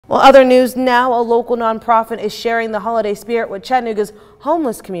Well, other news now, a local nonprofit is sharing the holiday spirit with Chattanooga's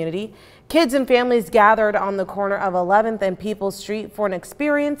homeless community. Kids and families gathered on the corner of 11th and Peoples Street for an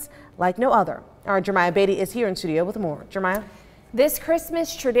experience like no other. Our Jeremiah Beatty is here in studio with more. Jeremiah? This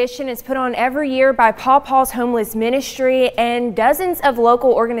Christmas tradition is put on every year by Paw Paw's homeless ministry, and dozens of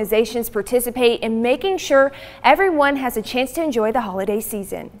local organizations participate in making sure everyone has a chance to enjoy the holiday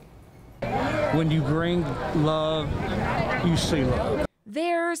season. When you bring love, you see love.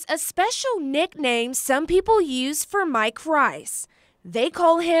 There's a special nickname some people use for Mike Rice. They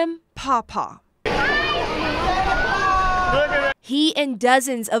call him Paw Paw. He and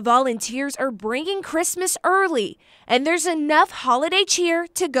dozens of volunteers are bringing Christmas early, and there's enough holiday cheer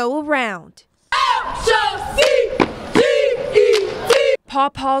to go around. Paw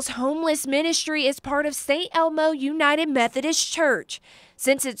Paw's homeless ministry is part of St. Elmo United Methodist Church.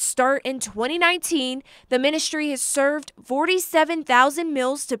 Since its start in 2019, the ministry has served 47,000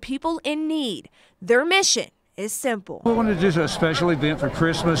 meals to people in need. Their mission is simple. We wanted to do a special event for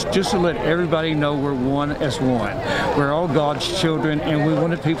Christmas just to let everybody know we're one as one. We're all God's children, and we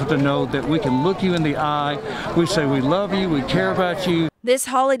wanted people to know that we can look you in the eye. We say we love you, we care about you. This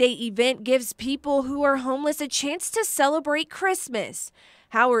holiday event gives people who are homeless a chance to celebrate Christmas.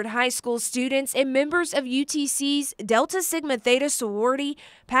 Howard High School students and members of UTC's Delta Sigma Theta sorority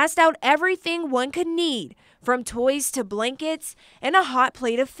passed out everything one could need, from toys to blankets and a hot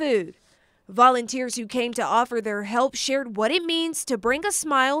plate of food. Volunteers who came to offer their help shared what it means to bring a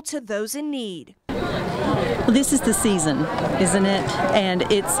smile to those in need. Well, this is the season, isn't it? And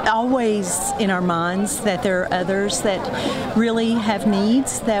it's always in our minds that there are others that really have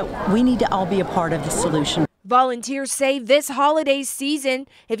needs, that we need to all be a part of the solution. Volunteers say this holiday season,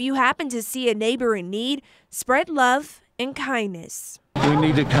 if you happen to see a neighbor in need, spread love and kindness. We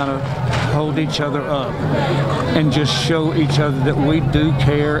need to kind of hold each other up and just show each other that we do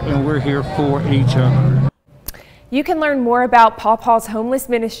care and we're here for each other. You can learn more about Paw Paw's homeless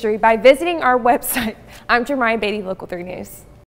ministry by visiting our website. I'm Jeremiah Beatty, Local 3 News.